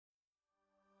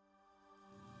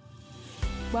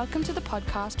Welcome to the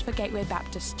podcast for Gateway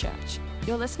Baptist Church.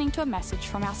 You're listening to a message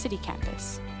from our city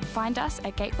campus. Find us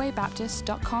at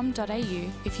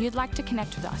gatewaybaptist.com.au if you'd like to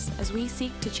connect with us as we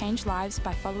seek to change lives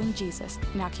by following Jesus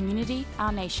in our community,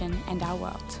 our nation, and our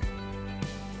world.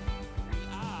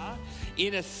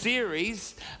 In a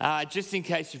series, just in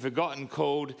case you've forgotten,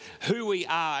 called Who We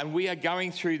Are, and we are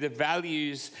going through the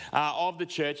values of the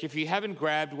church. If you haven't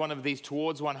grabbed one of these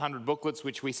Towards 100 booklets,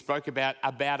 which we spoke about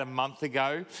a month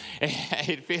ago,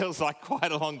 it feels like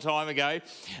quite a long time ago,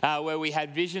 where we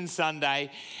had Vision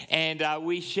Sunday, and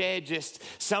we shared just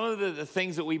some of the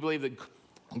things that we believe that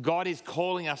God is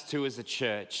calling us to as a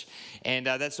church, and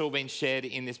that's all been shared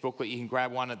in this booklet. You can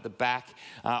grab one at the back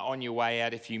on your way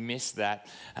out if you missed that.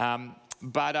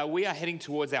 But we are heading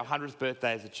towards our 100th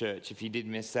birthday as a church. If you did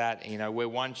miss that, you know, we're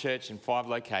one church in 5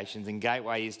 locations, and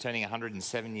Gateway is turning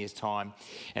 107 years' time.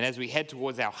 And as we head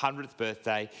towards our 100th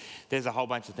birthday, there's a whole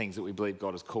bunch of things that we believe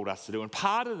God has called us to do. And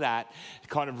part of that,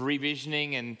 kind of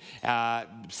revisioning and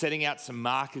setting out some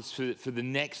markers for the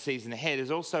next season ahead,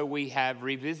 is also we have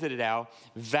revisited our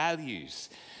values.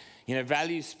 You know,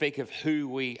 values speak of who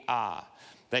we are.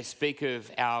 They speak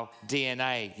of our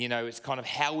DNA, you know, it's kind of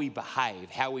how we behave,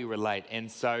 how we relate.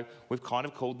 And so we've kind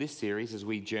of called this series, as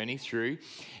we journey through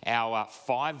our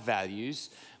 5 values,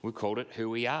 we've called it Who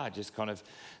We Are, just kind of,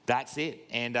 that's it.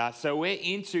 And so we're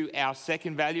into our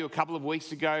second value. A couple of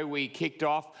weeks ago, we kicked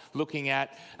off looking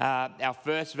at our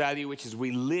first value, which is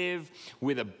we live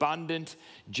with abundant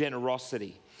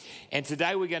generosity. And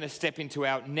today we're going to step into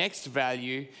our next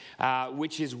value,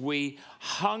 which is we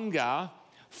hunger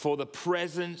for the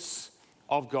presence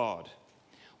of God.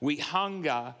 We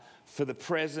hunger for the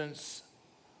presence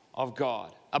of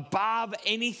God. Above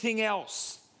anything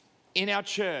else in our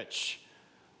church,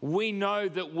 we know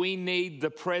that we need the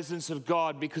presence of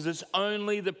God, because it's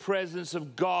only the presence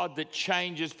of God that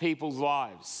changes people's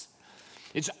lives.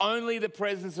 It's only the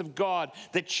presence of God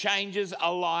that changes a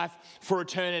life for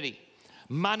eternity.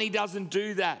 Money doesn't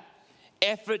do that.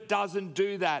 Effort doesn't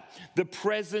do that. The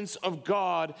presence of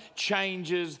God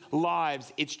changes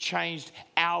lives. It's changed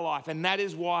our life. And that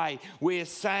is why we are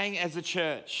saying as a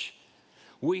church,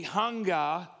 we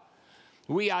hunger,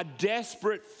 we are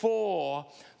desperate for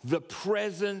the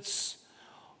presence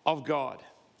of God.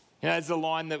 You know, there's a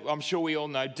line that I'm sure we all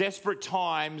know. Desperate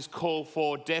times call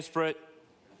for desperate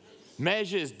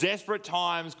measures. Desperate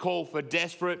times call for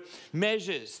desperate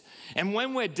measures. And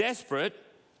when we're desperate,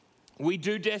 we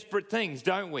do desperate things,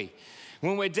 don't we?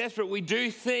 When we're desperate, we do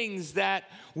things that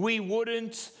we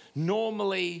wouldn't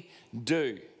normally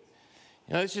do.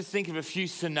 Now, let's just think of a few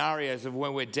scenarios of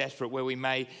when we're desperate, where we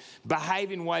may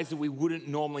behave in ways that we wouldn't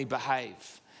normally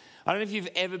behave. I don't know if you've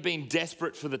ever been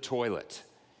desperate for the toilet.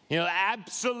 You know,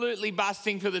 absolutely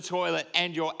busting for the toilet,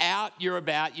 and you're out, you're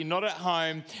about, you're not at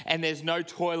home, and there's no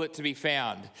toilet to be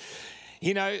found.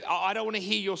 You know, I don't want to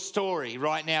hear your story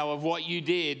right now of what you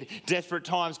did. Desperate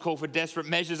times call for desperate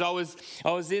measures. I was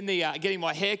in the getting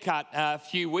my hair cut a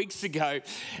few weeks ago,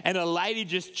 and a lady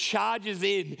just charges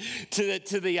in to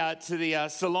the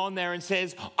salon there and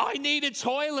says, "I need a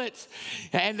toilet,"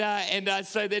 and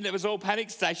so then it was all panic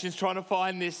stations trying to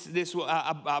find this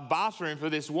bathroom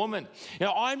for this woman. You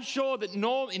know, I'm sure that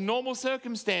in normal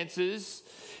circumstances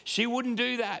she wouldn't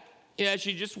do that. You know,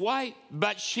 she'd just wait.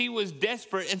 But she was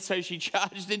desperate, and so she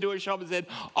charged into a shop and said,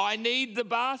 "I need the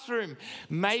bathroom."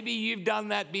 Maybe you've done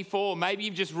that before. Maybe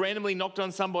you've just randomly knocked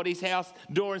on somebody's house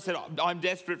door and said, "I'm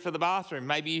desperate for the bathroom."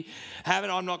 Maybe you haven't,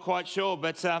 I'm not quite sure.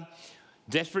 But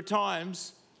desperate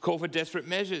times call for desperate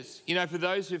measures. You know, for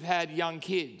those who've had young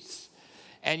kids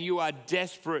and you are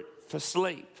desperate for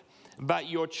sleep, but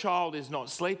your child is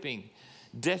not sleeping,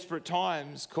 desperate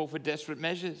times call for desperate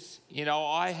measures. You know,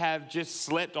 I have just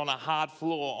slept on a hard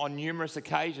floor on numerous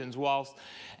occasions whilst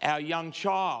our young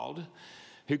child,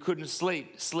 who couldn't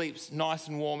sleep, sleeps nice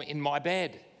and warm in my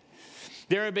bed.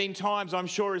 There have been times, I'm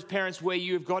sure, as parents, where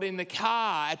you've got in the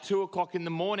car at 2 o'clock in the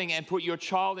morning and put your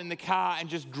child in the car and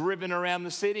just driven around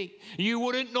the city. You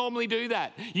wouldn't normally do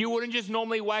that. You wouldn't just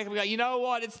normally wake up and go, "You know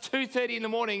what, it's 2:30 in the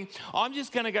morning, I'm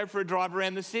just going to go for a drive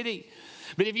around the city."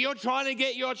 But if you're trying to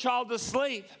get your child to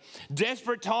sleep,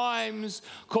 desperate times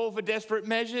call for desperate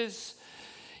measures.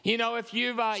 You know, if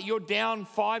you're down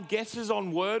 5 guesses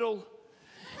on Wordle,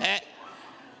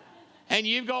 and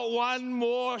you've got one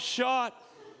more shot,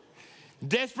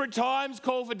 desperate times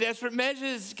call for desperate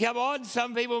measures. Come on,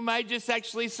 some people may just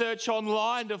actually search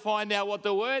online to find out what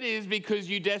the word is, because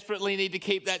you desperately need to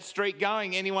keep that streak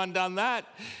going. Anyone done that?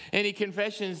 Any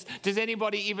confessions? Does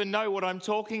anybody even know what I'm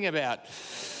talking about?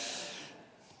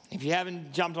 If you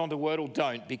haven't jumped onto Wordle,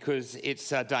 don't, because it's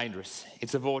dangerous.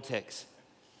 It's a vortex.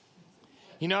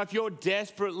 You know, if you're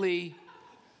desperately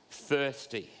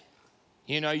thirsty.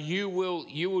 You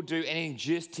will do anything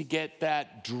just to get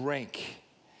that drink.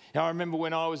 Now, I remember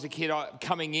when I was a kid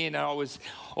coming in, and I was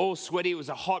all sweaty. It was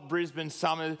a hot Brisbane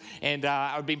summer, and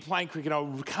I'd been playing cricket. I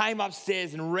came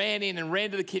upstairs and ran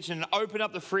to the kitchen and opened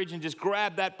up the fridge and just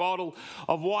grabbed that bottle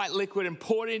of white liquid and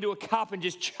poured it into a cup and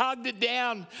just chugged it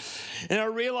down. And I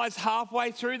realized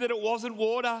halfway through that it wasn't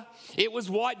water. It was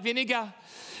white vinegar.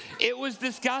 It was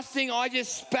disgusting. I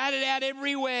just spat it out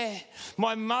everywhere.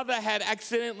 My mother had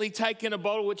accidentally taken a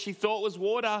bottle which she thought was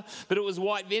water, but it was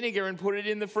white vinegar, and put it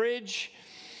in the fridge.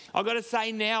 I've got to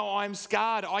say now I'm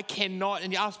scarred. I cannot,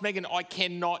 and you ask Megan, I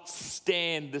cannot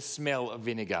stand the smell of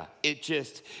vinegar.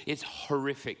 It's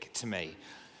horrific to me.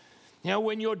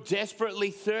 When you're desperately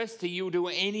thirsty, you'll do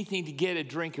anything to get a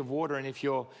drink of water. And if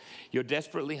you're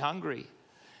desperately hungry,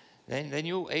 then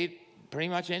you'll eat pretty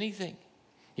much anything.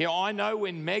 I know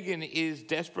when Megan is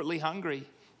desperately hungry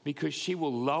because she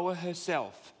will lower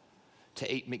herself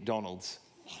to eat McDonald's.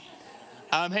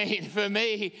 I mean, for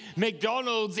me,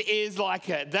 McDonald's is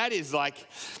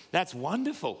that's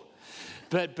wonderful.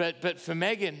 But for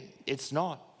Megan, it's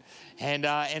not.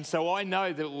 And so I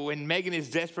know that when Megan is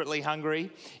desperately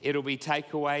hungry, it'll be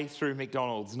takeaway through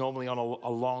McDonald's, normally on a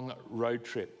long road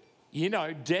trip.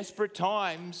 Desperate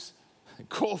times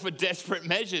call for desperate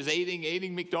measures,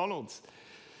 eating McDonald's.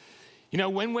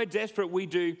 When we're desperate, we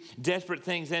do desperate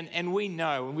things. And we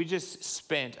know, and we just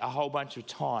spent a whole bunch of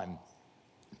time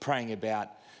praying about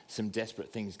some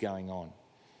desperate things going on.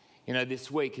 This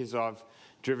week as I've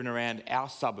driven around our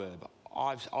suburb,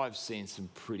 I've seen some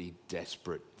pretty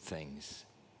desperate things.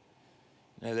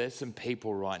 There's some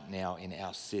people right now in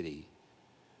our city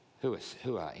who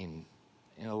are in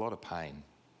a lot of pain,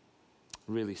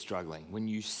 really struggling. When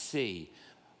you see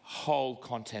whole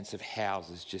contents of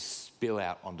houses just spill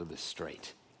out onto the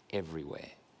street everywhere.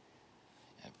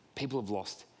 People have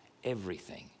lost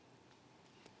everything.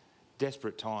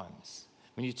 Desperate times.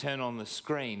 When you turn on the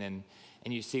screen and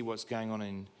you see what's going on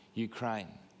in Ukraine,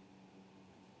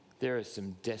 there are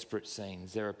some desperate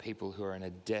scenes. There are people who are in a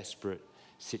desperate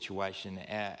situation.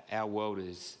 Our world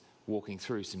is walking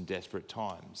through some desperate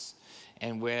times.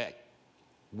 And we're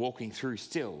walking through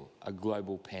still a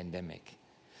global pandemic.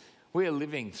 We are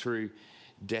living through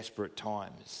desperate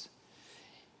times.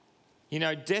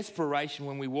 Desperation,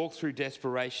 when we walk through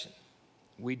desperation,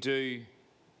 we do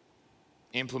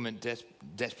implement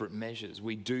desperate measures.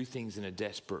 We do things in a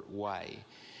desperate way.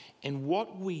 And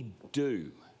what we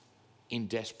do in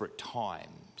desperate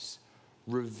times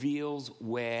reveals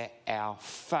where our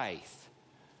faith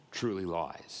truly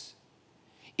lies.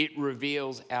 It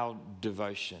reveals our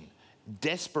devotion.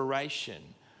 Desperation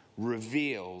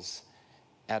reveals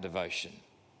our devotion.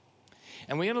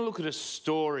 And we're going to look at a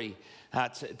story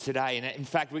today. And in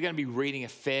fact, we're going to be reading a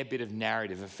fair bit of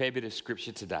narrative, a fair bit of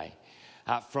scripture today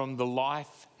from the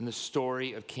life and the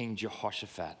story of King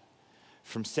Jehoshaphat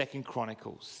from 2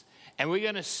 Chronicles. And we're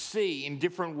going to see in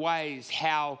different ways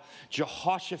how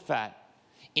Jehoshaphat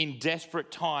in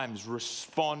desperate times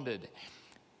responded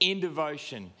in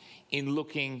devotion, in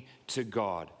looking to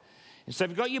God. And so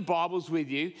if you've got your Bibles with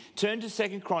you, turn to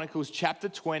 2 Chronicles chapter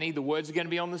 20. The words are going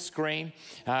to be on the screen.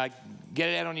 Get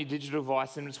it out on your digital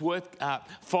device, and it's worth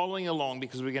following along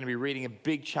because we're going to be reading a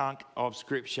big chunk of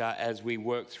Scripture as we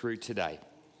work through today.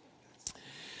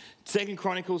 2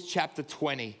 Chronicles chapter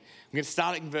 20. I'm going to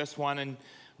start in verse 1 and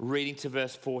reading to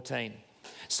verse 14.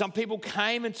 Some people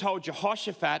came and told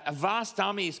Jehoshaphat, a vast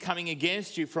army is coming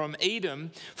against you from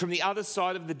Edom, from the other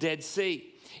side of the Dead Sea.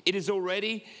 It is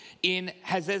already in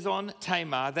Hazezon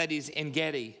Tamar, that is En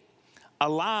Gedi.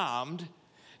 Alarmed,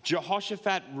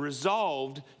 Jehoshaphat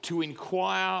resolved to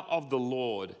inquire of the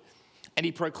Lord, and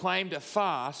he proclaimed a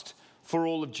fast for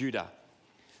all of Judah.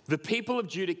 The people of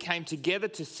Judah came together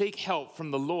to seek help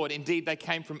from the Lord. Indeed, they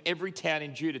came from every town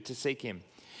in Judah to seek him.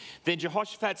 Then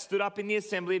Jehoshaphat stood up in the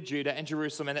assembly of Judah and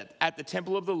Jerusalem and at the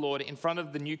temple of the Lord in front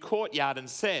of the new courtyard and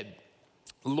said,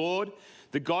 Lord,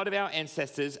 the God of our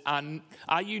ancestors,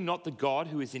 are you not the God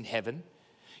who is in heaven?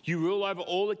 You rule over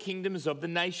all the kingdoms of the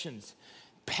nations.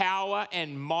 Power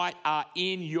and might are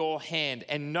in your hand,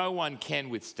 and no one can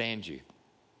withstand you.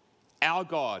 Our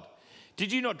God,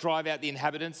 did you not drive out the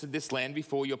inhabitants of this land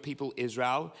before your people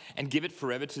Israel and give it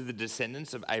forever to the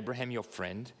descendants of Abraham your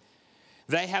friend?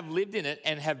 They have lived in it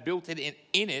and have built it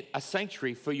in it a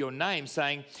sanctuary for your name,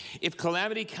 saying, if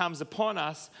calamity comes upon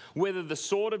us, whether the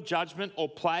sword of judgment or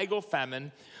plague or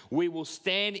famine, we will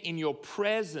stand in your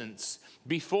presence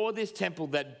before this temple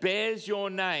that bears your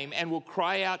name and will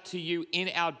cry out to you in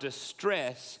our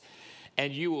distress,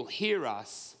 and you will hear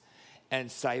us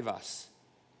and save us.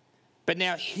 But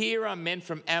now here are men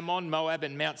from Ammon, Moab,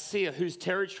 and Mount Seir, whose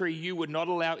territory you would not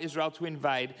allow Israel to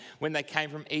invade when they came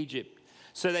from Egypt.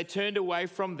 So they turned away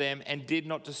from them and did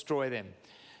not destroy them.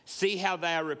 See how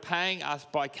they are repaying us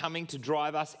by coming to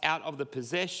drive us out of the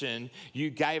possession you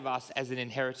gave us as an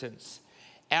inheritance.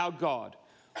 Our God,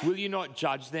 will you not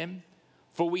judge them?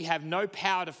 For we have no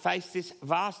power to face this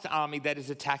vast army that is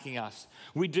attacking us.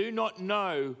 We do not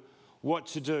know what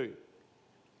to do,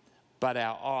 but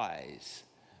our eyes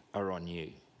are on you.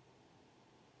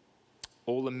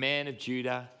 All the men of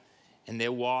Judah and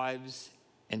their wives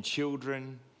and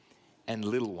children and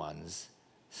little ones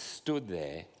stood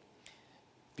there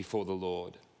before the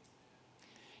Lord.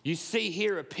 You see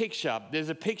here a picture. There's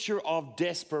a picture of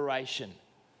desperation.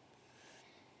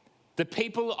 The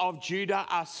people of Judah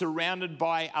are surrounded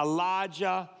by a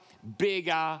larger,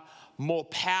 bigger, more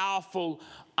powerful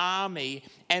army,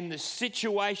 and the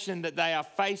situation that they are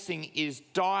facing is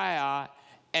dire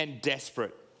and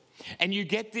desperate. And you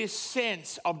get this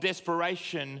sense of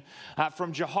desperation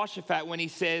from Jehoshaphat when he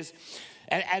says,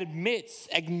 and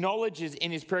acknowledges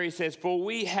in his prayer, he says, for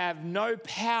we have no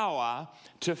power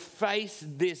to face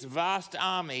this vast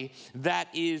army that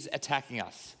is attacking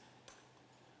us.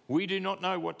 We do not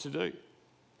know what to do.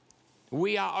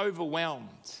 We are overwhelmed.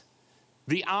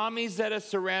 The armies that are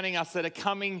surrounding us, that are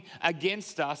coming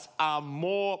against us, are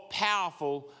more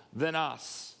powerful than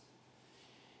us.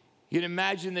 You can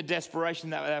imagine the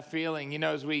desperation that they're feeling. You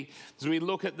know, as we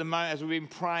look at the moment, as we've been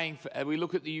praying, we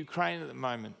look at the Ukraine at the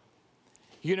moment.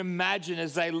 You can imagine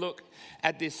as they look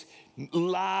at this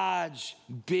large,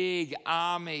 big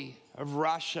army of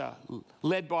Russia,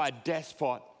 led by a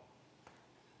despot,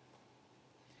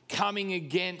 coming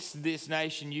against this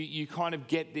nation, you kind of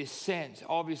get this sense,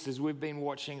 obviously, as we've been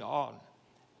watching on,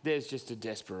 there's just a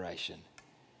desperation.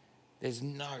 There's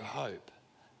no hope.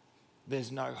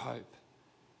 There's no hope.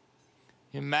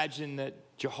 Imagine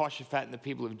that Jehoshaphat and the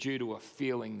people of Judah are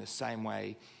feeling the same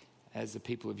way as the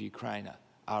people of Ukraine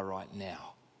are right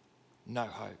now. No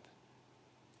hope.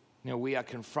 You know, we are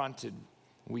confronted.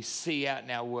 We see out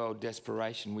in our world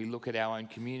desperation. We look at our own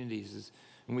communities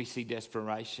and we see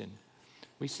desperation.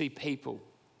 We see people,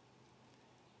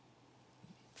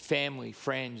 family,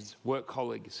 friends, work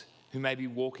colleagues who may be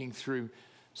walking through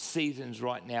seasons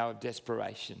right now of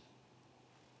desperation,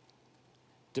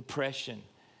 depression,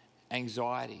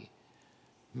 anxiety,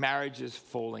 marriages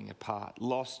falling apart,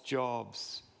 lost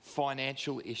jobs,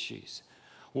 financial issues.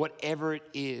 Whatever it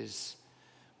is,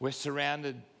 we're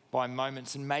surrounded by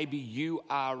moments, and maybe you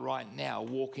are right now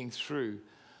walking through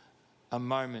a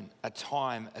moment, a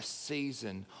time, a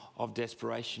season of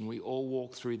desperation. We all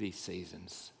walk through these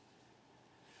seasons.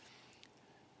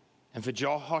 And for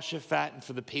Jehoshaphat and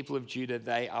for the people of Judah,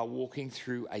 they are walking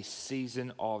through a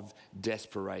season of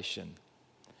desperation.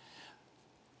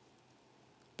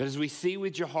 But as we see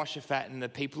with Jehoshaphat and the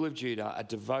people of Judah, a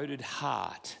devoted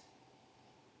heart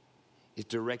is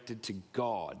directed to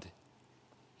God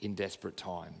in desperate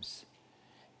times.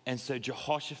 And so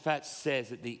Jehoshaphat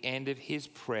says at the end of his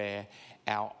prayer,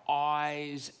 our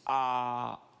eyes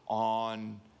are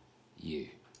on you.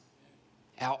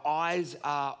 Our eyes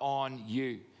are on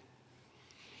you.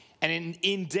 And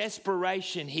in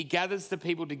desperation, he gathers the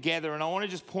people together. And I want to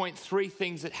just point three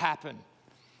things that happen.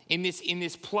 In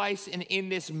this place and in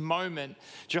this moment,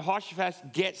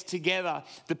 Jehoshaphat gets together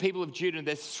the people of Judah.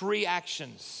 There's three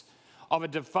actions of a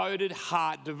devoted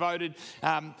heart, devoted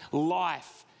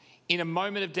life in a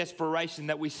moment of desperation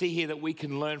that we see here that we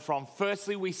can learn from.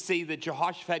 Firstly, we see that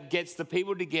Jehoshaphat gets the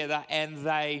people together and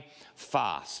they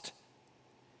fast.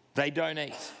 They don't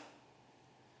eat.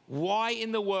 Why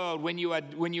in the world, when you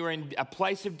are in a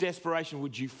place of desperation,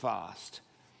 would you fast?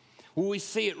 Well, we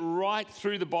see it right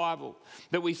through the Bible,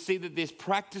 that we see that this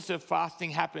practice of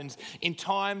fasting happens in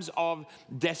times of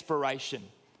desperation.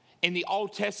 In the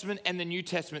Old Testament and the New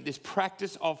Testament, this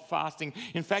practice of fasting.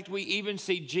 In fact, we even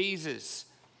see Jesus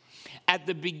at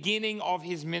the beginning of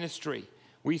his ministry.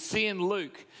 We see in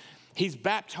Luke, he's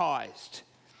baptized,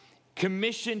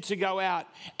 commissioned to go out,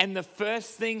 and the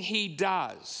first thing he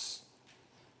does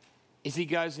is he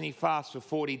goes and he fasts for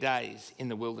 40 days in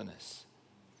the wilderness.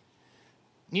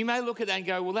 You may look at that and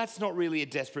go, well, that's not really a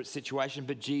desperate situation,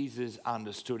 but Jesus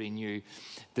understood in you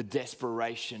the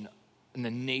desperation and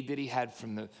the need that he had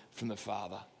from the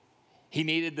Father. He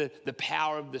needed the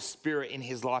power of the Spirit in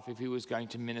his life if he was going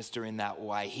to minister in that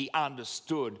way. He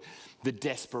understood the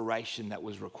desperation that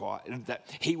was required, that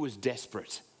he was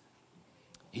desperate.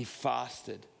 He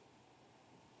fasted.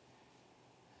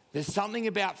 There's something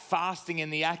about fasting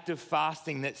and the act of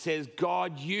fasting that says,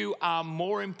 God, you are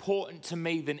more important to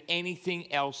me than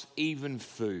anything else, even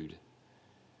food.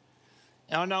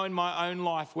 And I know in my own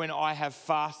life when I have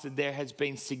fasted, there has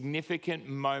been significant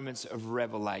moments of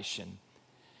revelation.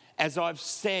 As I've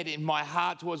said in my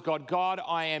heart towards God, God,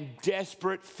 I am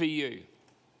desperate for you.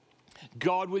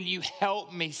 God, will you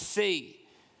help me see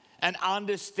and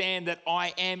understand that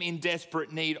I am in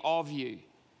desperate need of you?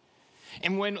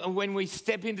 And when we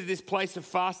step into this place of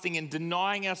fasting and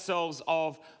denying ourselves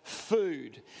of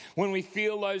food, when we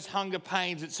feel those hunger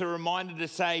pains, it's a reminder to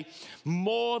say,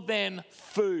 more than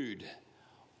food,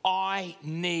 I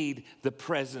need the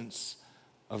presence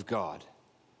of God.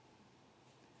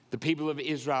 The people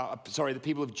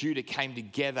of Judah came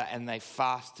together and they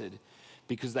fasted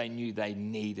because they knew they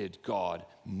needed God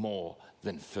more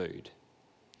than food.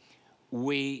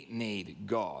 We need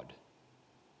God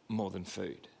more than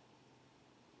food.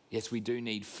 Yes, we do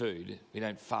need food. We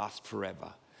don't fast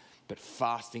forever. But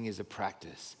fasting is a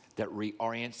practice that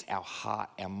reorients our heart,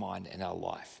 our mind, and our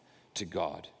life to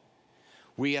God.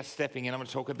 We are stepping in. I'm going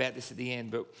to talk about this at the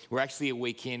end, but we're actually a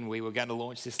week in. We were going to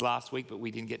launch this last week, but we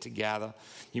didn't get to gather.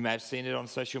 You may have seen it on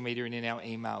social media and in our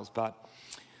emails, but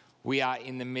we are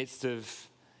in the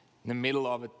middle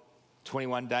of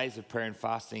 21 days of prayer and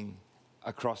fasting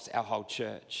across our whole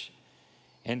church.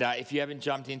 And if you haven't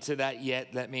jumped into that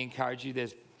yet, let me encourage you.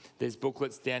 There's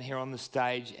booklets down here on the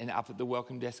stage and up at the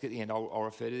welcome desk at the end. I'll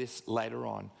refer to this later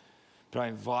on. But I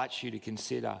invite you to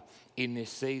consider in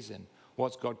this season,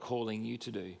 what's God calling you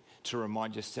to do? To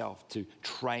remind yourself, to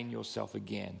train yourself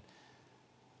again.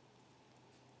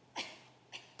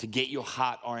 To get your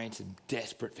heart oriented,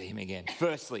 desperate for him again.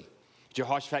 Firstly,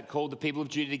 Jehoshaphat called the people of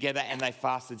Judah together and they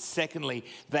fasted. Secondly,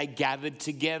 they gathered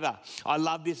together. I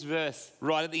love this verse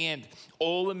right at the end.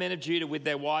 All the men of Judah with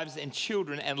their wives and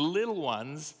children and little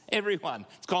ones, everyone.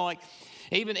 It's kind of like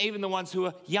even the ones who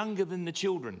are younger than the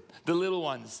children, the little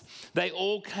ones. They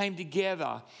all came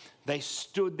together. They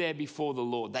stood there before the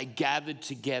Lord. They gathered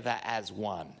together as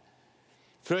one.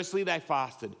 Firstly, they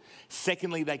fasted.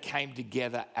 Secondly, they came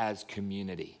together as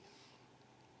community.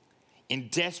 In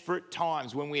desperate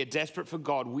times, when we are desperate for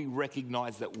God, we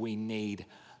recognize that we need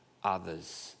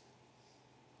others.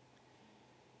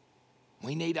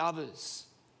 We need others.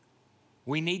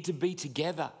 We need to be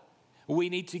together. We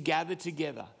need to gather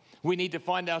together. We need to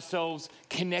find ourselves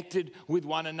connected with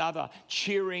one another,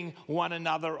 cheering one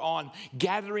another on.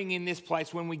 Gathering in this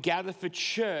place, when we gather for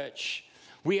church,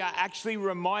 we are actually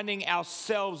reminding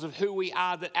ourselves of who we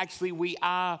are, that actually we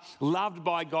are loved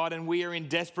by God and we are in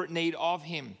desperate need of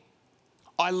him.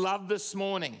 I love this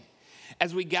morning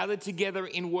as we gathered together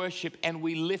in worship and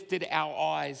we lifted our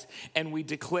eyes and we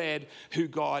declared who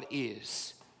God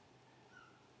is.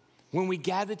 When we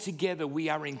gather together, we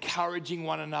are encouraging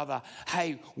one another.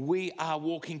 Hey, we are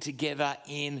walking together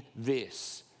in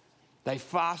this. They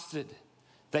fasted,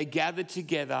 they gathered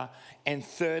together, and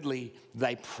thirdly,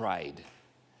 they prayed.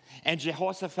 And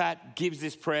Jehoshaphat gives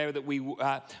this prayer that we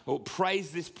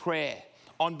prays this prayer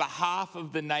on behalf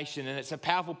of the nation, and it's a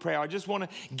powerful prayer. I just want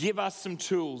to give us some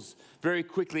tools very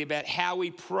quickly about how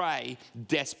we pray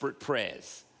desperate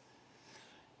prayers.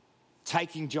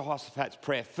 Taking Jehoshaphat's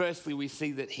prayer, firstly, we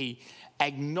see that he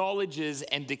acknowledges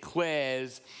and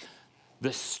declares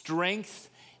the strength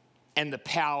and the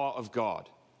power of God.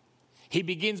 He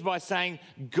begins by saying,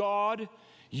 God,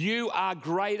 you are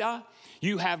greater,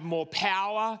 you have more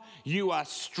power, you are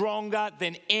stronger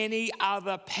than any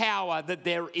other power that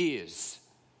there is.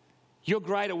 You're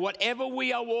greater. Whatever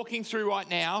we are walking through right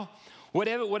now,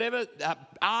 whatever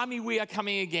army we are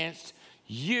coming against,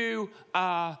 you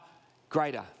are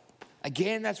greater.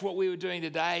 Again, that's what we were doing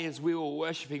today as we were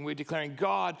worshiping. We were declaring,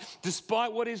 God,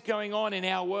 despite what is going on in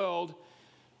our world,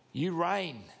 you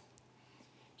reign.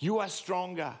 You are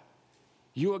stronger.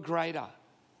 You are greater.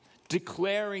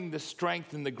 Declaring the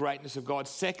strength and the greatness of God.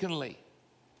 Secondly,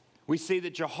 we see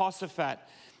that Jehoshaphat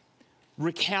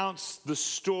recounts the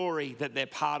story that they're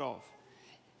part of.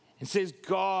 And says,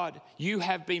 God, you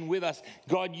have been with us.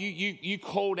 God, you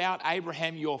called out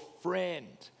Abraham, your friend.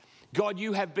 God,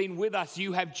 you have been with us.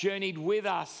 You have journeyed with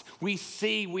us. We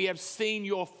have seen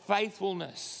your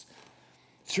faithfulness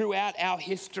throughout our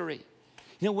history.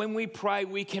 You know, when we pray,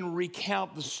 we can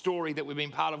recount the story that we've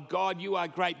been part of. God, you are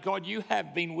great. God, you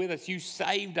have been with us. You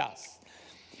saved us.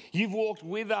 You've walked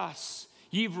with us.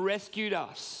 You've rescued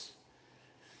us.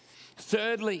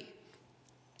 Thirdly,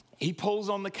 he pulls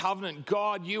on the covenant.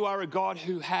 God, you are a God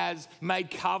who has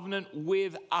made covenant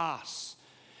with us.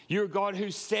 You're a God who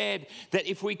said that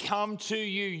if we come to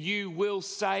you, you will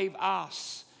save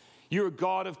us. You're a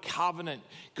God of covenant.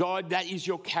 God, that is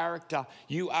your character.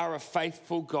 You are a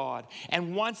faithful God.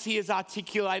 And once he has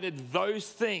articulated those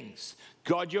things,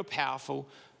 God, you're powerful.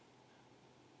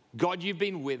 God, you've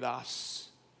been with us.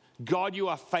 God, you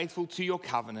are faithful to your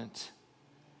covenant.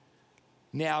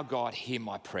 Now, God, hear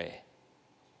my prayer.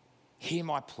 Hear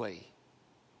my plea.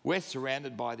 We're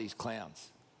surrounded by these clowns.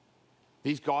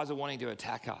 These guys are wanting to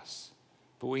attack us.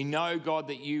 But we know, God,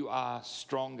 that you are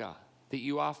stronger, that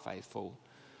you are faithful.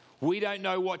 We don't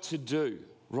know what to do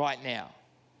right now,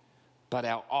 but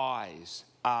our eyes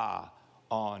are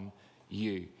on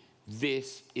you.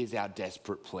 This is our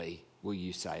desperate plea. Will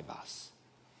you save us?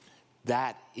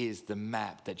 That is the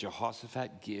map that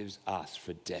Jehoshaphat gives us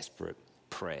for desperate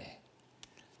prayer.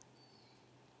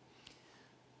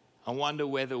 I wonder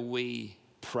whether we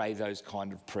pray those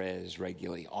kind of prayers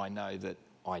regularly. I know that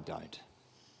I don't.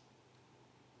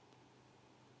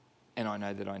 And I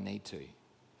know that I need to.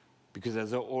 Because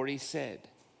as I already said,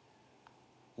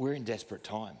 we're in desperate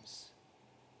times.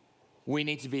 We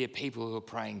need to be a people who are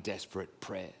praying desperate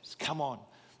prayers. Come on,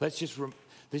 let's just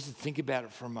think about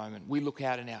it for a moment. We look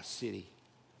out in our city.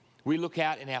 We look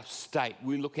out in our state.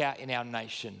 We look out in our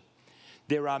nation.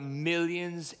 There are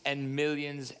millions and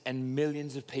millions and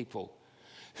millions of people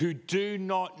who do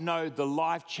not know the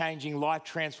life-changing,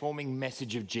 life-transforming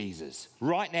message of Jesus.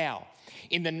 Right now,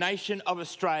 in the nation of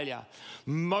Australia,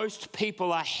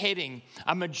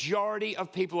 a majority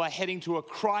of people are heading to a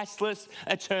Christless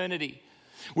eternity.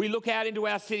 We look out into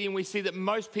our city and we see that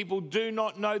most people do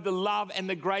not know the love and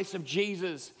the grace of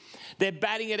Jesus. They're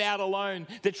batting it out alone.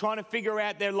 They're trying to figure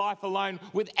out their life alone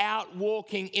without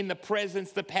walking in the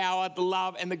presence, the power, the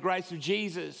love, and the grace of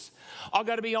Jesus. I've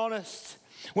got to be honest.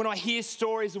 When I hear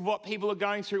stories of what people are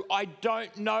going through, I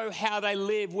don't know how they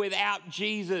live without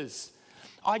Jesus.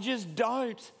 I just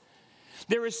don't.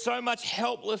 There is so much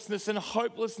helplessness and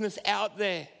hopelessness out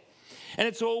there. And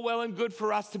it's all well and good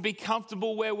for us to be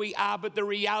comfortable where we are, but the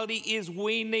reality is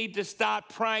we need to start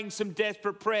praying some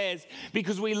desperate prayers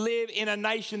because we live in a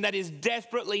nation that is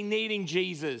desperately needing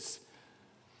Jesus.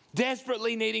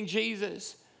 Desperately needing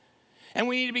Jesus. And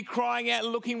we need to be crying out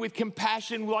and looking with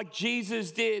compassion like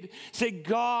Jesus did. Say,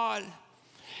 God,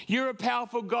 you're a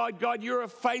powerful God. God, you're a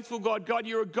faithful God. God,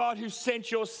 you're a God who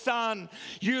sent your Son.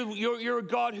 You're a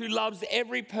God who loves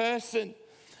every person.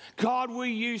 God, will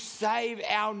you save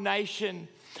our nation?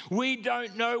 We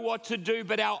don't know what to do,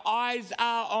 but our eyes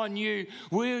are on you.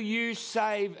 Will you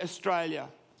save Australia?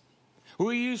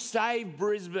 Will you save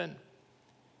Brisbane?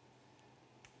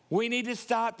 We need to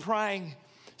start praying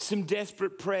some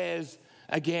desperate prayers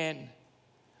again.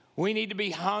 We need to be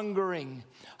hungering,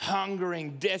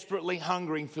 desperately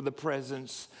hungering for the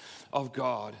presence of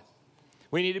God.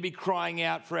 We need to be crying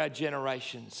out for our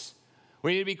generations.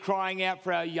 We need to be crying out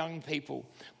for our young people,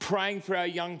 praying for our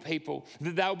young people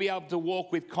that they'll be able to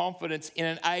walk with confidence in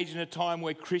an age and a time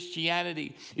where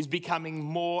Christianity is becoming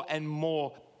more and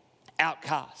more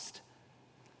outcast.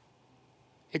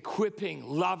 Equipping,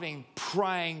 loving,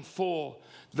 praying for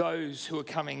those who are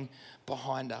coming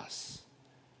behind us.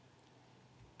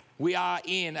 We are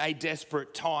in a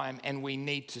desperate time and we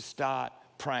need to start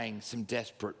praying some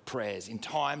desperate prayers. In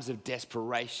times of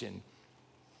desperation,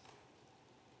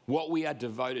 what we are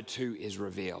devoted to is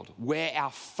revealed. Where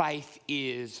our faith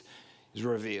is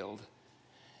revealed.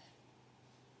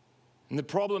 And the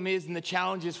problem is, and the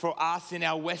challenge is for us in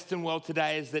our Western world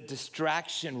today, is that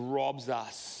distraction robs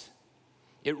us.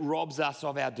 It robs us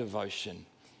of our devotion.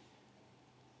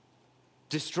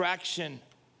 Distraction.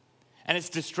 And it's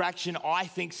distraction, I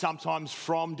think, sometimes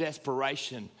from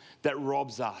desperation that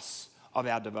robs us of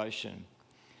our devotion.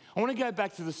 I want to go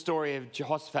back to the story of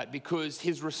Jehoshaphat because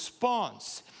his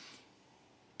response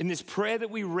in this prayer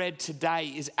that we read today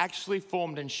is actually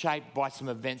formed and shaped by some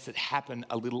events that happened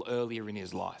a little earlier in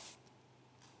his life.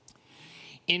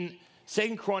 In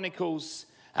 2 Chronicles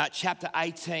chapter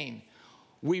 18,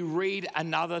 we read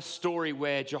another story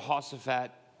where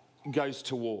Jehoshaphat goes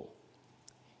to war.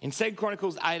 In 2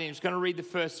 Chronicles 18, I'm just going to read the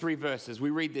first 3 verses.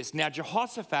 We read this. Now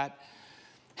Jehoshaphat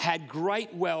had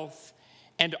great wealth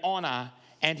and honor,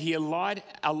 and he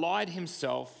allied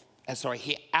himself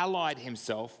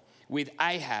with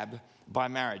Ahab by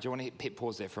marriage. I want to hit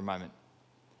pause there for a moment.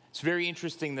 It's very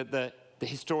interesting that the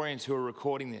historians who are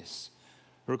recording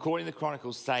the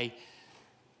Chronicles, say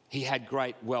he had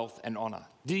great wealth and honor.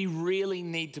 Did he really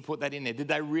need to put that in there? Did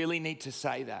they really need to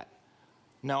say that?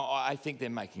 No, I think they're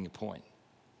making a point.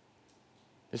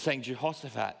 They're saying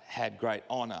Jehoshaphat had great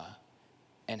honor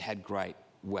and had great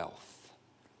wealth.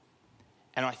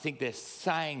 And I think they're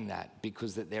saying that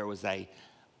because that there was a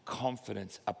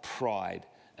confidence, a pride,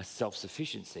 a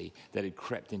self-sufficiency that had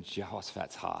crept into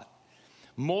Jehoshaphat's heart.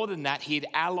 More than that, he had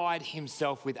allied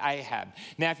himself with Ahab.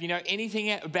 Now, if you know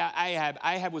anything about Ahab,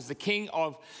 Ahab was the king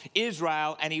of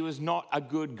Israel and he was not a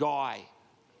good guy.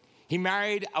 He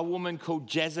married a woman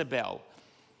called Jezebel.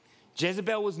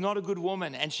 Jezebel was not a good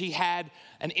woman, and she had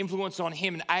an influence on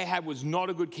him, and Ahab was not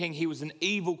a good king. He was an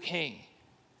evil king.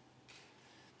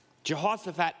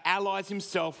 Jehoshaphat allies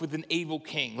himself with an evil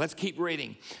king. Let's keep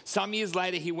reading. Some years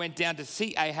later, he went down to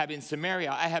see Ahab in Samaria.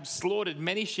 Ahab slaughtered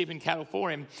many sheep and cattle for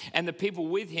him and the people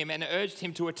with him and urged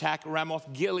him to attack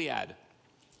Ramoth Gilead.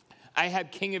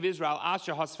 Ahab, king of Israel, asked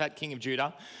Jehoshaphat, king of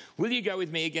Judah, "Will you go with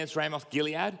me against Ramoth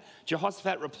Gilead?"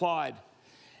 Jehoshaphat replied,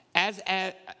 "As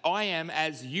I am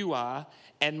as you are,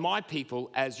 and my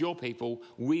people as your people,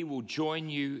 we will join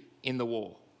you in the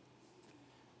war."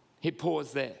 Hit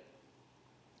pause there.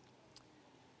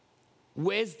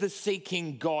 Where's the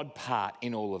seeking God part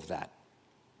in all of that?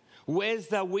 Where's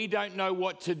the we don't know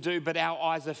what to do, but our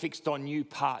eyes are fixed on you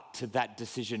part to that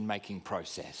decision-making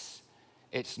process?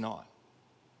 It's not.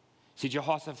 See,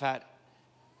 Jehoshaphat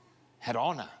had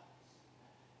honor.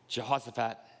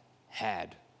 Jehoshaphat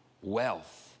had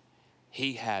wealth.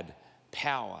 He had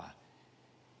power.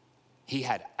 He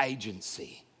had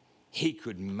agency. He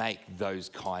could make those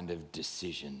kind of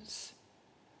decisions.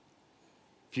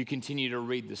 If you continue to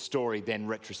read the story, then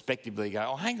retrospectively go,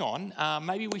 oh, hang on,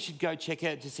 maybe we should go check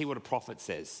out to see what a prophet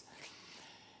says.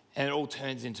 And it all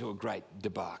turns into a great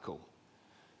debacle.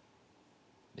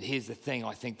 But here's the thing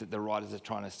I think that the writers are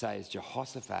trying to say is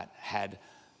Jehoshaphat had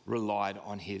relied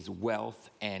on his wealth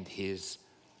and his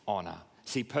honor.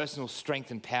 See, personal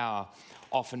strength and power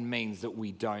often means that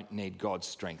we don't need God's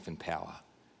strength and power.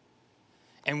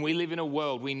 And we live in a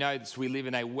world, we know this, we live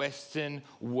in a Western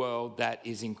world that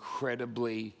is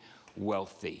incredibly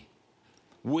wealthy.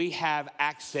 We have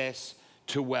access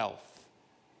to wealth.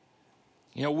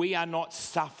 You know, we are not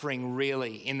suffering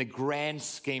really in the grand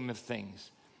scheme of things.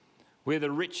 We're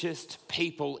the richest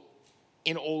people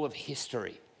in all of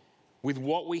history with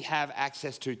what we have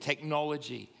access to,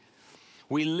 technology.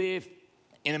 We live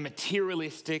in a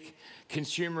materialistic,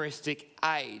 consumeristic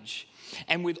age.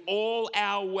 And with all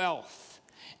our wealth,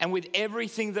 and with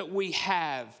everything that we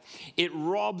have, it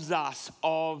robs us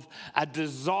of a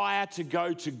desire to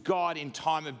go to God in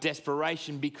time of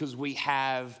desperation because we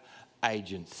have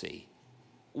agency.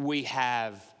 We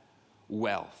have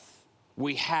wealth.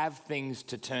 We have things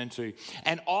to turn to.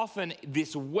 And often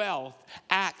this wealth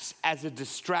acts as a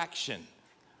distraction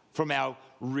from our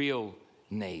real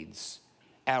needs,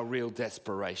 our real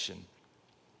desperation.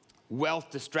 Wealth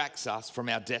distracts us from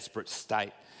our desperate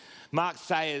state. Mark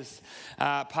Sayers,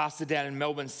 pastor down in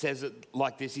Melbourne, says it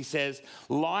like this. He says,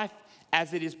 life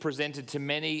as it is presented to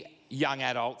many young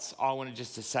adults, I wanted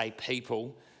just to say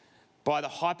people, by the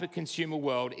hyper-consumer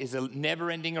world is a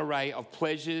never-ending array of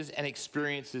pleasures and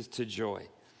experiences to joy.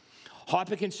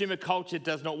 Hyper-consumer culture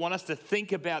does not want us to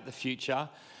think about the future,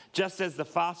 just as the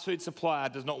fast food supplier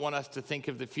does not want us to think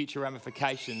of the future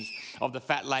ramifications of the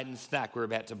fat-laden snack we're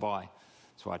about to buy.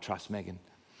 That's why I trust Megan.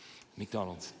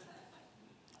 McDonald's.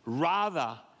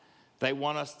 Rather, they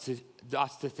want us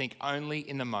to think only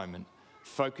in the moment,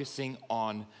 focusing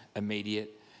on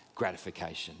immediate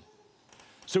gratification.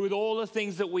 So with all the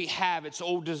things that we have, it's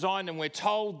all designed, and we're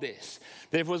told this,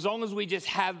 that if as long as we just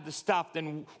have the stuff,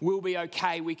 then we'll be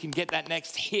okay. We can get that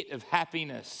next hit of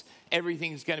happiness.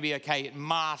 Everything's going to be okay. It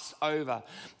masks over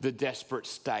the desperate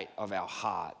state of our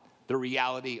heart, the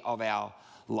reality of our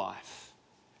life.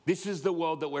 This is the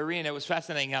world that we're in. It was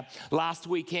fascinating. Last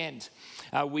weekend,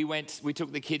 we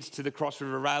took the kids to the Cross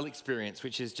River Rail Experience,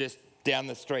 which is just down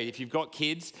the street. If you've got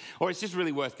kids, or it's just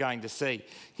really worth going to see,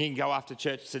 you can go after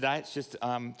church today. It's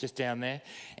just down there,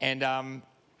 and on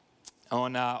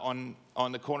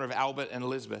the corner of Albert and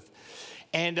Elizabeth.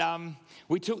 And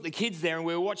we took the kids there, and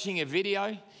we were watching a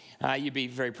video. You'd be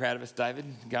very proud of us, David,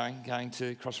 going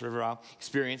to Cross River Rail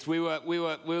Experience. We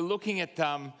were looking at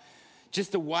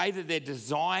just the way that they're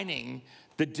designing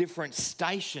the different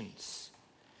stations.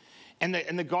 And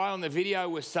the guy on the video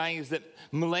was saying is that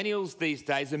millennials these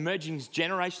days, emerging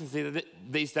generations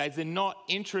these days, they're not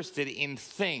interested in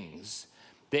things.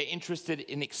 They're interested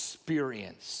in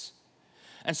experience.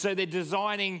 And so they're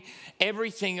designing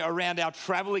everything around our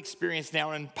travel experience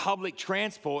now and public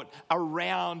transport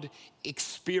around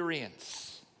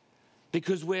experience.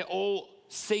 Because we're all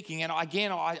seeking, and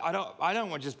again, I don't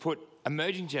want to just put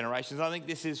emerging generations. I think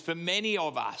this is for many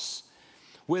of us.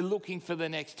 We're looking for the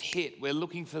next hit. We're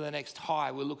looking for the next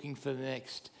high. We're looking for the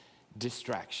next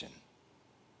distraction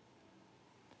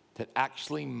that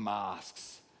actually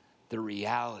masks the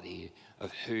reality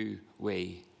of who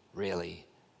we really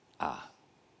are.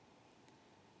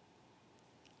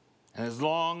 And as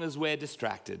long as we're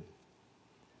distracted,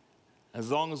 as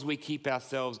long as we keep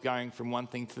ourselves going from one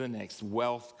thing to the next,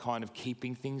 wealth kind of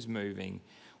keeping things moving,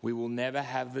 we will never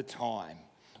have the time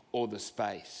or the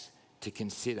space to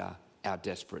consider our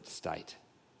desperate state.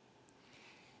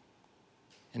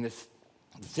 And the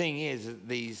thing is that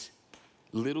these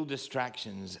little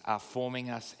distractions are forming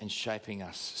us and shaping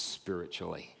us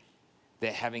spiritually.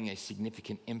 They're having a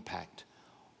significant impact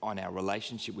on our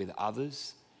relationship with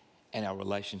others and our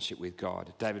relationship with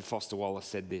God. David Foster Wallace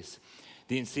said this: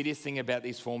 the insidious thing about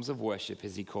these forms of worship,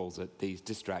 as he calls it, these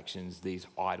distractions, these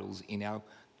idols in our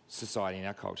society, in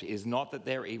our culture, is not that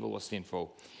they're evil or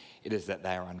sinful, it is that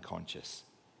they are unconscious.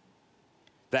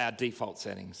 They are default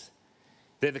settings.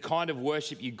 They're the kind of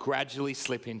worship you gradually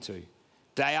slip into,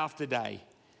 day after day,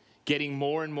 getting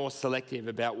more and more selective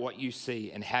about what you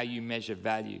see and how you measure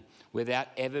value without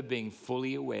ever being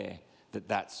fully aware that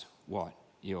that's what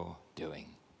you're doing.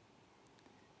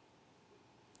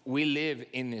 We live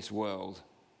in this world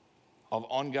of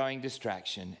ongoing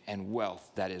distraction and wealth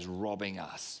that is robbing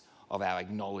us of our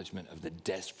acknowledgement of the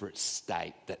desperate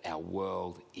state that our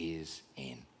world is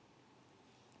in.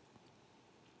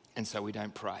 And so we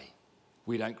don't pray.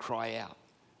 We don't cry out.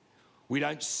 We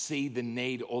don't see the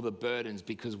need or the burdens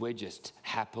because we're just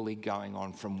happily going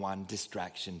on from one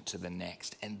distraction to the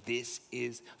next. And this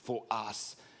is for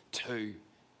us too.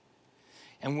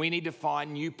 And we need to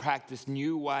find new practice,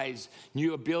 new ways,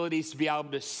 new abilities to be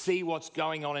able to see what's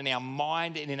going on in our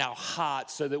mind and in our heart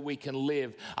so that we can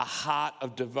live a heart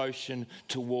of devotion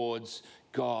towards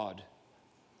God.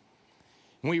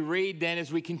 We read then,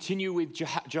 as we continue with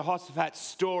Jehoshaphat's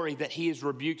story, that he is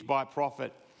rebuked by a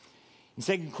prophet. In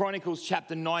 2 Chronicles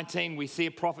chapter 19, we see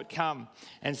a prophet come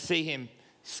and see him.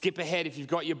 Skip ahead if you've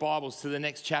got your Bibles to the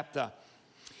next chapter.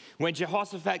 When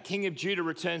Jehoshaphat, king of Judah,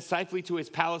 returned safely to his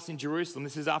palace in Jerusalem,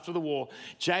 this is after the war,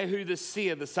 Jehu the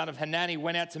seer, the son of Hanani,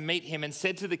 went out to meet him and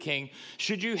said to the king,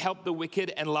 "Should you help the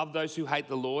wicked and love those who hate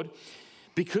the Lord?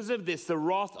 Because of this, the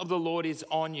wrath of the Lord is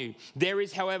on you. There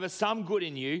is, however, some good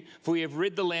in you, for you have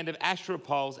rid the land of Asherah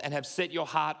poles and have set your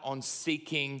heart on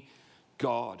seeking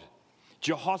God."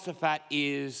 Jehoshaphat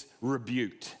is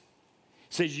rebuked.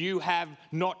 Says, you have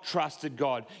not trusted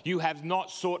God. You have not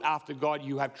sought after God.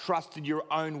 You have trusted your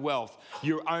own wealth,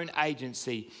 your own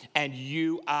agency, and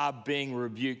you are being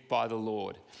rebuked by the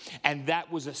Lord. And that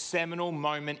was a seminal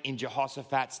moment in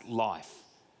Jehoshaphat's life.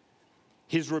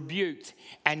 He's rebuked,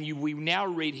 and we now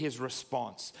read his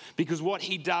response. Because what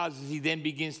he does is he then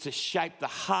begins to shape the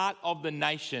heart of the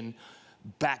nation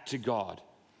back to God.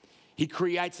 He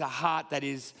creates a heart that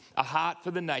is a heart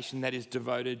for the nation that is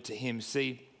devoted to him.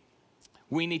 See,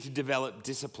 we need to develop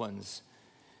disciplines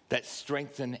that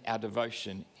strengthen our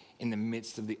devotion in the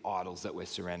midst of the idols that we're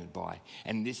surrounded by.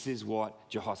 And this is what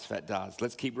Jehoshaphat does.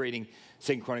 Let's keep reading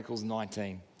 2 Chronicles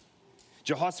 19.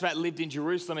 Jehoshaphat lived in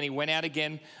Jerusalem, and he went out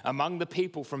again among the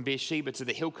people from Beersheba to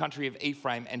the hill country of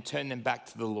Ephraim and turned them back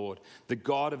to the Lord, the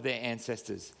God of their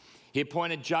ancestors. He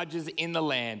appointed judges in the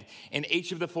land, in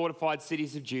each of the fortified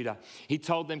cities of Judah. He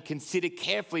told them, "Consider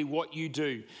carefully what you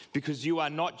do, because you are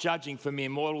not judging for mere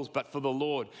mortals, but for the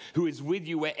Lord, who is with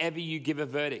you wherever you give a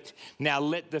verdict. Now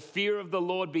let the fear of the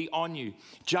Lord be on you.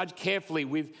 Judge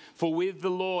carefully, for with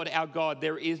the Lord our God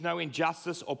there is no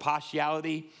injustice or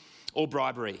partiality or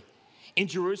bribery." In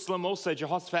Jerusalem also,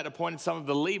 Jehoshaphat appointed some of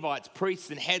the Levites, priests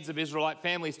and heads of Israelite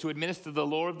families to administer the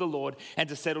law of the Lord and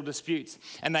to settle disputes.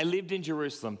 And they lived in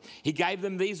Jerusalem. He gave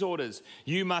them these orders: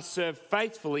 "You must serve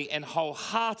faithfully and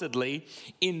wholeheartedly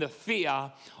in the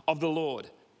fear of the Lord.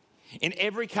 In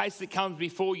every case that comes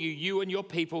before you, you and your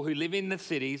people who live in the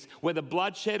cities, whether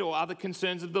bloodshed or other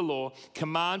concerns of the law,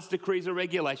 commands, decrees, or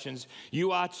regulations,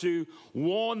 you are to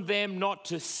warn them not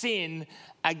to sin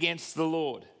against the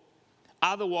Lord.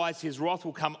 Otherwise, his wrath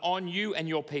will come on you and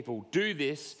your people. Do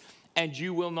this, and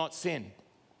you will not sin.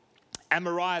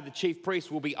 Amariah, the chief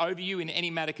priest, will be over you in any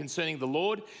matter concerning the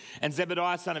Lord, and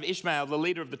Zebediah, son of Ishmael, the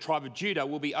leader of the tribe of Judah,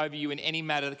 will be over you in any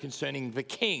matter concerning the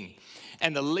king.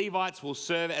 And the Levites will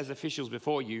serve as officials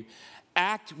before you.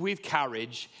 Act with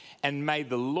courage, and may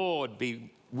the Lord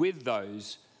be with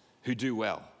those who do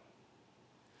well."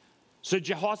 So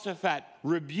Jehoshaphat,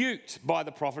 rebuked by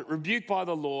the prophet, rebuked by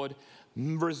the Lord,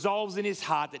 resolves in his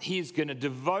heart that he is going to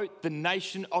devote the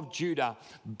nation of Judah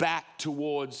back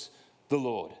towards the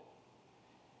Lord.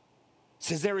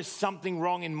 Says, there is something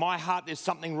wrong in my heart, there's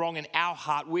something wrong in our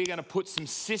heart. We're going to put some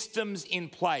systems in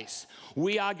place.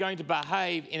 We are going to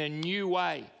behave in a new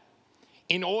way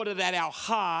in order that our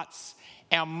hearts,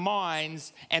 our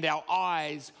minds, and our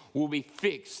eyes will be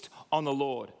fixed on the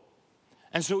Lord.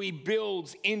 And so he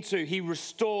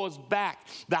restores back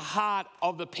the heart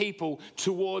of the people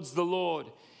towards the Lord.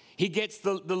 He gets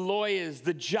the lawyers,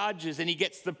 the judges, and he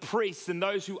gets the priests and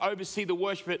those who oversee the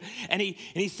worship. And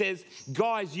he says,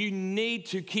 guys, you need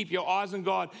to keep your eyes on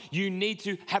God. You need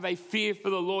to have a fear for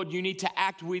the Lord. You need to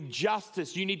act with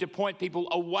justice. You need to point people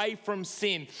away from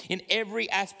sin. In every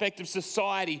aspect of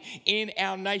society, in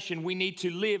our nation, we need to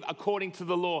live according to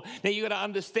the law. Now, you've got to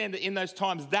understand that in those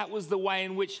times, that was the way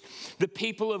in which the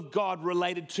people of God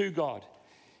related to God.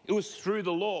 It was through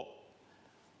the law.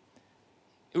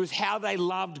 It was how they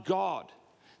loved God.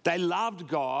 They loved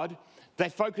God. They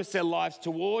focused their lives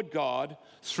toward God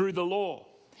through the law.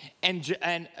 And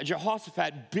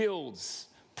Jehoshaphat builds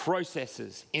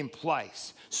processes in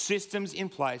place, systems in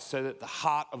place so that the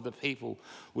heart of the people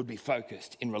would be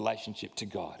focused in relationship to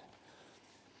God.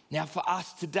 Now, for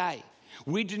us today,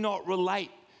 we do not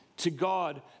relate to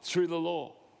God through the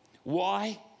law.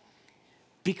 Why?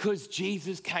 Because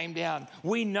Jesus came down.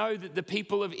 We know that the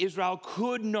people of Israel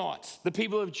the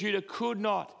people of Judah could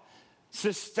not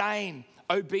sustain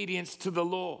obedience to the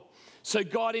law. So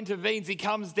God intervenes, he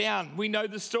comes down. We know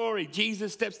the story.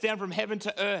 Jesus steps down from heaven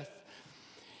to earth.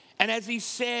 And as he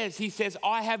says,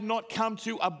 I have not come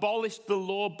to abolish the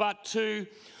law, but to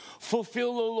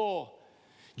fulfill the law.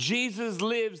 Jesus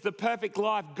lives the perfect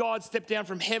life. God stepped down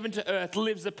from heaven to earth,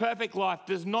 lives the perfect life,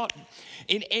 does not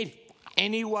in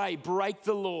any way break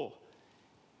the law.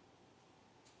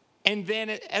 And then,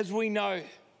 as we know,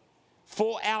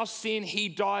 for our sin, he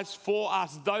dies for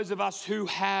us, those of us who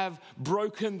have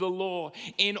broken the law,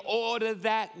 in order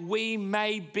that we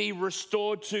may be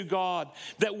restored to God,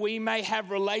 that we may have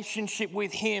relationship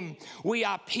with him. We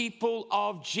are people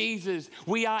of Jesus.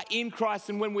 We are in Christ,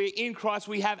 and when we're in Christ,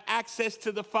 we have access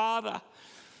to the Father.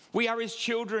 We are his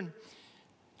children.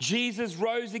 Jesus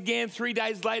rose again 3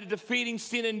 days later, defeating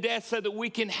sin and death so that we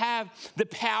can have the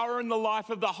power and the life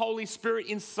of the Holy Spirit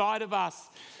inside of us.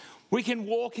 We can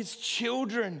walk as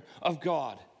children of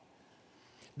God.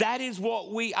 That is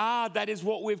what we are. That is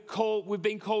what we've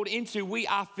been called into. We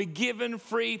are forgiven,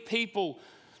 free people.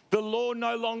 The law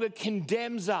no longer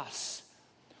condemns us.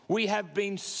 We have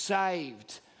been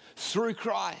saved through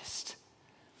Christ.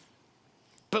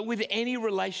 But with any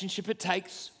relationship, it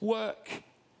takes work.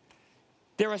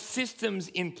 There are systems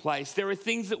in place. There are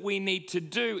things that we need to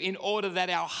do in order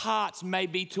that our hearts may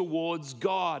be towards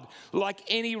God, like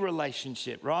any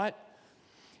relationship, right?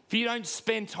 If you don't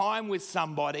spend time with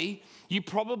somebody, you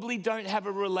probably don't have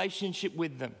a relationship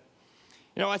with them.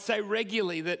 You know, I say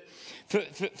regularly that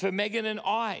for Megan and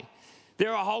I, there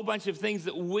are a whole bunch of things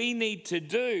that we need to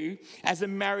do as a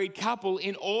married couple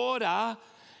in order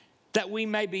that we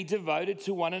may be devoted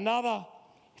to one another.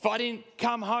 If I didn't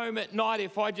come home at night,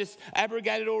 if I just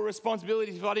abrogated all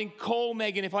responsibilities, if I didn't call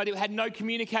Megan, if I had no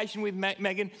communication with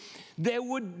Megan,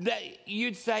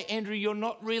 you'd say, Andrew, you're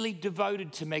not really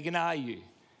devoted to Megan, are you?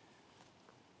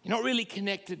 You're not really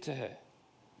connected to her.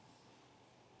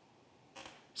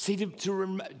 See, to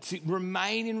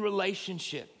remain in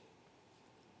relationship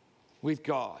with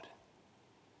God,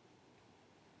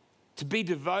 to be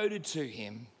devoted to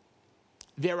him,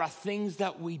 there are things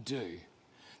that we do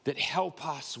that help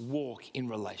us walk in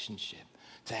relationship,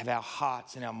 to have our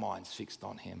hearts and our minds fixed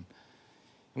on him.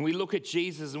 And we look at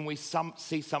Jesus and we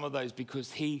see some of those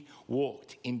because he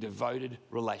walked in devoted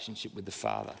relationship with the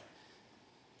Father.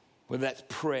 Whether that's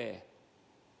prayer,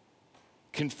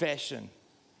 confession,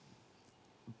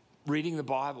 reading the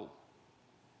Bible,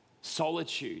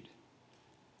 solitude,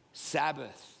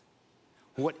 Sabbath,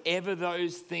 whatever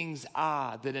those things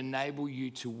are that enable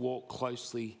you to walk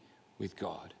closely with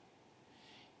God.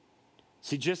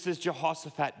 See, just as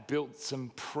Jehoshaphat built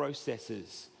some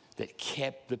processes that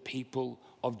kept the people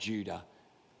of Judah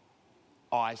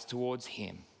eyes towards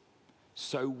him,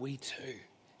 so we too,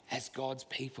 as God's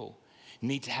people,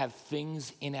 need to have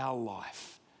things in our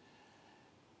life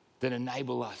that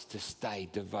enable us to stay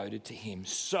devoted to him.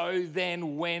 So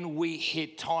then when we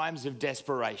hit times of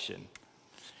desperation,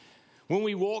 when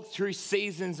we walk through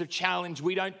seasons of challenge,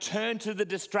 we don't turn to the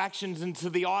distractions and to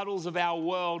the idols of our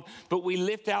world, but we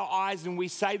lift our eyes and we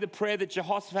say the prayer that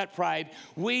Jehoshaphat prayed.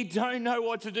 We don't know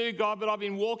what to do, God, but I've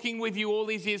been walking with you all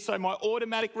these years, so my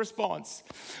automatic response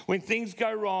when things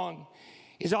go wrong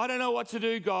is, I don't know what to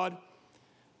do, God,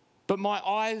 but my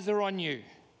eyes are on you.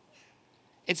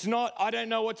 It's not, I don't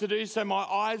know what to do, so my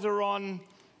eyes are on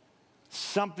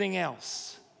something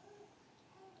else.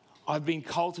 I've been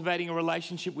cultivating a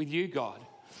relationship with you, God.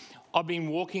 I've been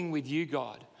walking with you,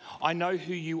 God. I know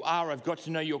who you are. I've got to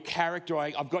know your character.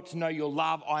 I've got to know your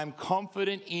love. I am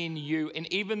confident in you.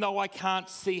 And even though I can't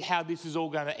see how this is all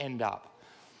going to end up,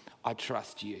 I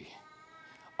trust you.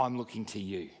 I'm looking to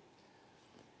you.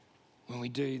 When we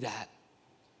do that,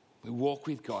 we walk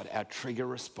with God, our trigger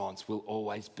response will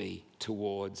always be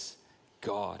towards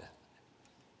God.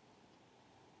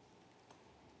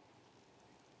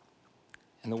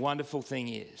 And the wonderful thing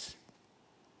is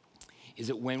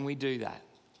that when we do that,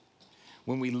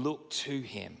 when we look to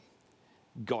him,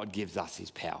 God gives us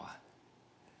his power.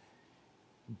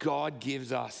 God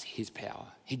gives us his power.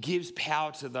 He gives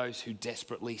power to those who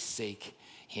desperately seek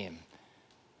him.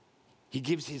 He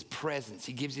gives his presence.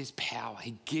 He gives his power.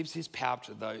 He gives his power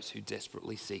to those who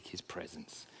desperately seek his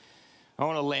presence. I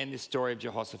want to land this story of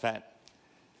Jehoshaphat.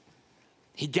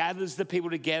 He gathers the people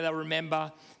together.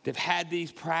 Remember, they've had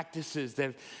these practices.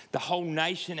 The whole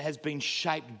nation has been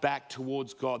shaped back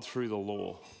towards God through the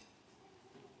law.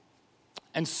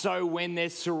 And so when they're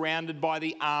surrounded by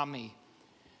the army,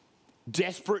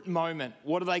 desperate moment,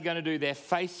 what are they going to do? They're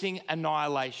facing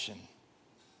annihilation.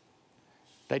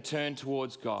 They turn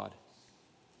towards God.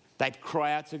 They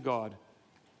cry out to God.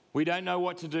 We don't know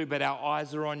what to do, but our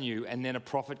eyes are on you. And then a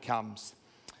prophet comes.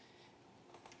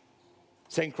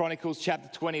 2 Chronicles chapter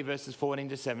 20, verses 14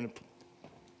 to 7.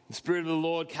 The Spirit of the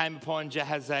Lord came upon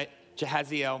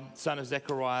Jahaziel, son of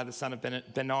Zechariah, the son of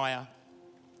Benaiah,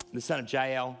 the son of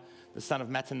Jael, the son of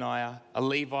Mattaniah, a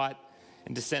Levite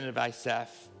and descendant of Asaph.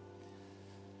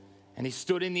 And he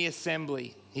stood in the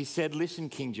assembly. He said, "Listen,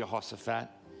 King Jehoshaphat,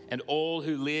 and all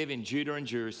who live in Judah and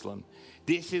Jerusalem,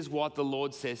 this is what the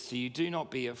Lord says to you. Do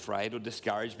not be afraid or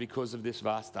discouraged because of this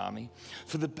vast army,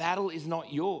 for the battle is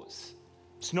not yours.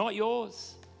 It's not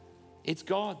yours. It's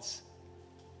God's.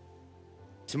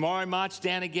 Tomorrow march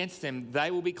down against them.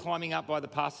 They will be climbing up by the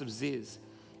pass of Ziz,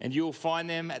 and you will find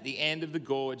them at the end of the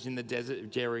gorge in the desert of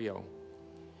Jeriel.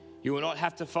 You will not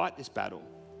have to fight this battle.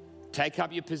 Take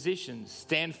up your positions,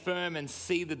 stand firm and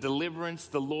see the deliverance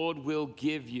the Lord will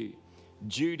give you,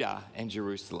 Judah and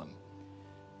Jerusalem.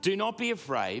 Do not be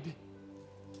afraid.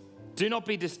 Do not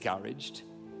be discouraged.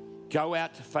 Go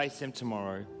out to face them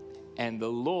tomorrow, and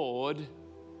the Lord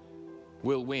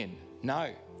will win." No,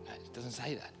 it doesn't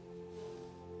say that.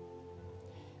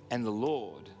 "And the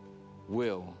Lord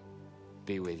will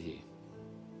be with you."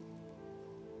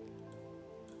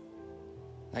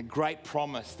 That great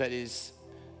promise that is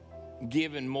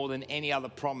given more than any other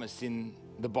promise in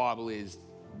the Bible is,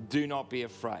 do not be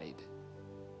afraid.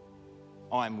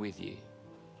 I'm with you.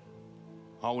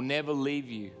 I will never leave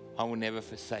you. I will never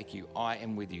forsake you. I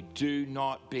am with you. Do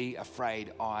not be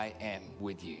afraid. I am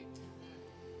with you.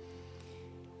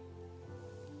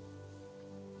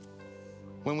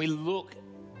 When we look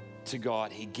to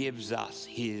God, he gives us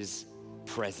his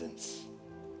presence.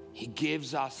 He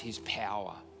gives us his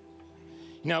power.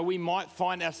 You know, we might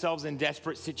find ourselves in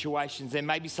desperate situations. There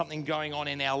may be something going on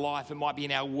in our life. It might be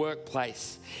in our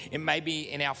workplace. It may be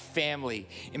in our family.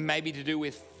 It may be to do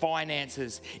with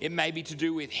finances. It may be to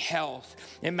do with health.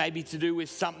 It may be to do with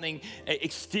something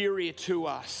exterior to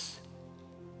us.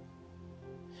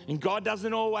 And God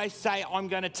doesn't always say, "I'm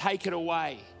going to take it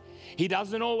away." He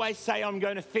doesn't always say, "I'm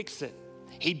going to fix it."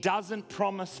 He doesn't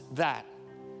promise that.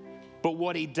 But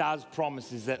what he does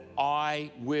promise is that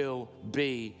I will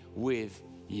be with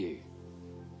you.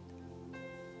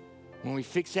 When we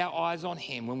fix our eyes on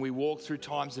him, when we walk through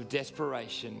times of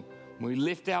desperation, when we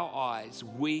lift our eyes,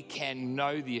 we can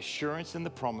know the assurance and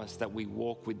the promise that we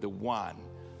walk with the one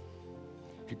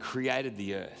who created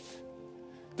the earth,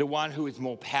 the one who is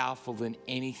more powerful than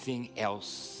anything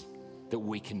else that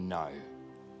we can know.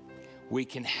 We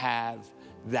can have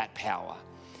that power,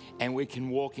 and we can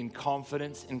walk in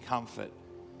confidence and comfort,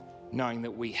 knowing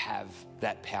that we have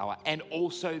that power. And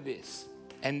also this,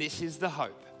 and this is the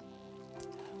hope,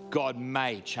 God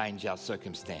may change our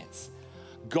circumstance.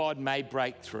 God may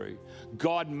break through.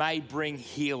 God may bring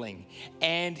healing,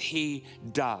 and he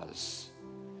does.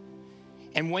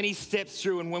 And when he steps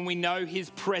through and when we know his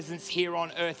presence here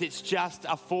on earth, it's just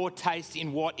a foretaste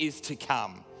in what is to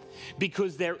come.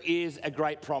 Because there is a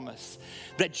great promise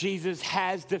that Jesus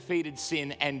has defeated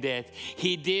sin and death.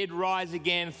 He did rise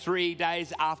again 3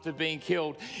 days after being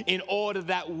killed in order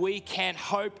that we can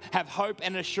have hope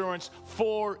and assurance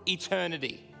for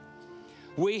eternity.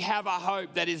 We have a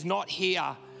hope that is not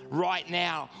here right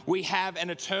now. We have an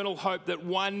eternal hope that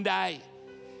one day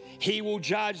he will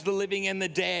judge the living and the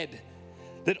dead,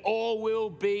 that all will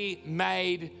be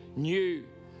made new.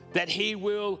 That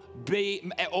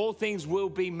all things will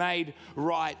be made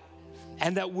right,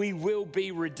 and that we will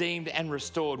be redeemed and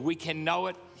restored. We can know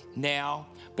it now,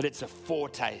 but it's a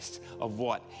foretaste of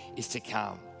what is to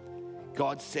come.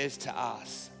 God says to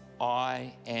us,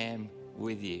 I am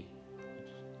with you.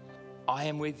 I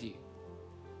am with you.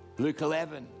 Luke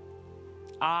 11,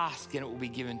 ask and it will be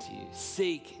given to you.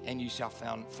 Seek and you shall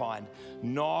find.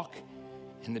 Knock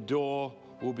and the door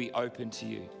will be open to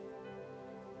you.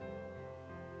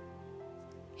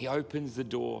 He opens the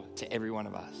door to every one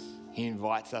of us. He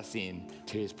invites us in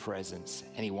to his presence,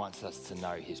 and he wants us to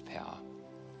know his power.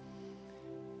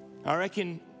 I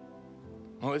reckon,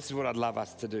 well, this is what I'd love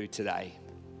us to do today.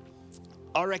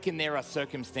 I reckon there are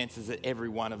circumstances that every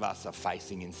one of us are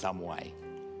facing in some way.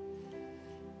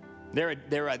 There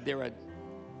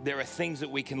are things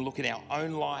that we can look at our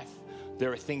own life.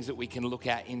 There are things that we can look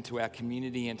at into our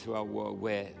community, into our world,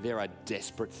 where there are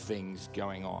desperate things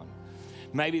going on.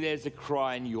 Maybe there's a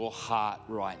cry in your heart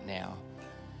right now.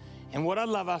 And what I'd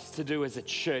love us to do as a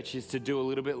church is to do a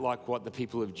little bit like what the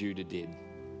people of Judah did.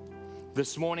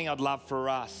 This morning, I'd love for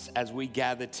us, as we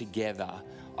gather together,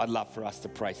 I'd love for us to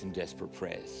pray some desperate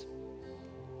prayers.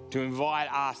 To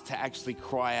invite us to actually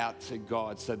cry out to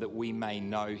God so that we may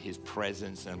know his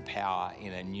presence and power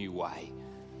in a new way.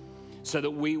 So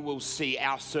that we will see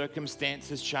our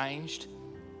circumstances changed.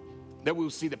 That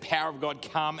we'll see the power of God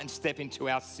come and step into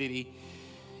our city,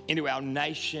 into our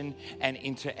nation, and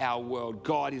into our world.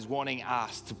 God is wanting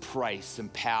us to pray some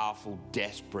powerful,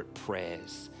 desperate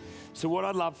prayers. So what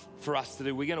I'd love for us to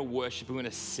do, we're going to worship, we're going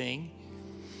to sing.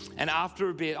 And after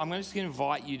a bit, I'm just going to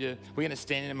invite you to, we're going to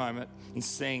stand in a moment and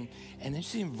sing, and then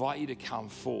just invite you to come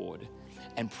forward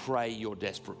and pray your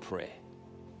desperate prayer.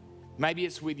 Maybe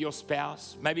it's with your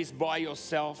spouse, maybe it's by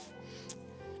yourself.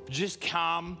 Just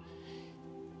come.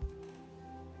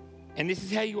 And this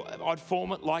is how I'd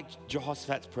form it like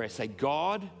Jehoshaphat's prayer. Say,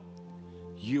 God,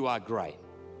 you are great.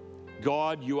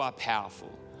 God, you are powerful.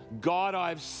 God,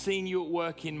 I've seen you at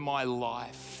work in my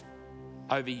life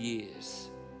over years.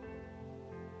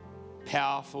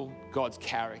 Powerful, God's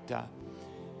character.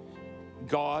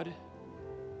 God,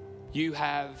 you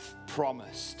have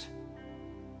promised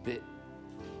that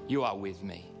you are with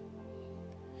me.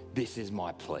 This is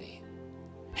my plea.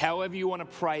 However you want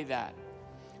to pray that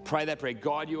prayer.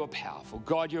 God, you are powerful.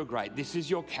 God, you're great. This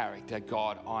is your character.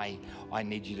 God, I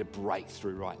need you to break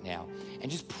through right now.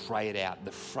 And just pray it out in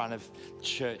the front of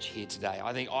church here today.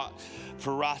 I think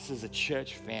for us as a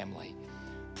church family,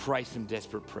 pray some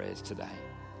desperate prayers today.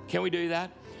 Can we do that?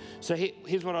 So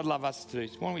here's what I'd love us to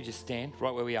do. Why don't we just stand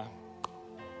right where we are?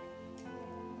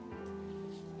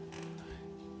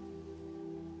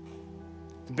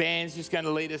 The band's just going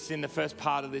to lead us in the first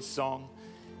part of this song.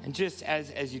 And just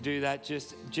as you do that,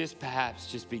 just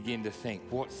perhaps just begin to think,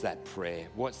 what's that prayer?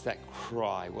 What's that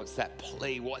cry? What's that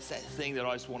plea? What's that thing that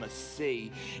I just want to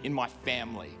see in my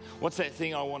family? What's that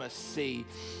thing I want to see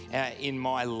in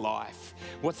my life?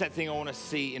 What's that thing I want to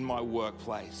see in my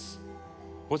workplace?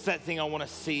 What's that thing I want to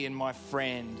see in my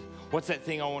friend? What's that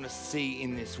thing I want to see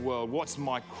in this world? What's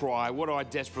my cry? What do I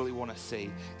desperately want to see?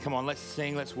 Come on, let's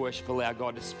sing, let's worship, allow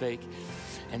God to speak,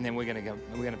 and then we're going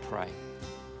to pray.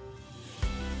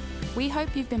 We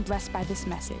hope you've been blessed by this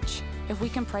message. If we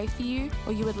can pray for you,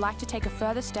 or you would like to take a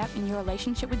further step in your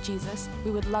relationship with Jesus,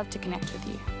 we would love to connect with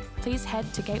you. Please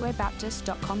head to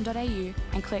gatewaybaptist.com.au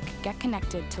and click Get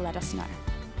Connected to let us know.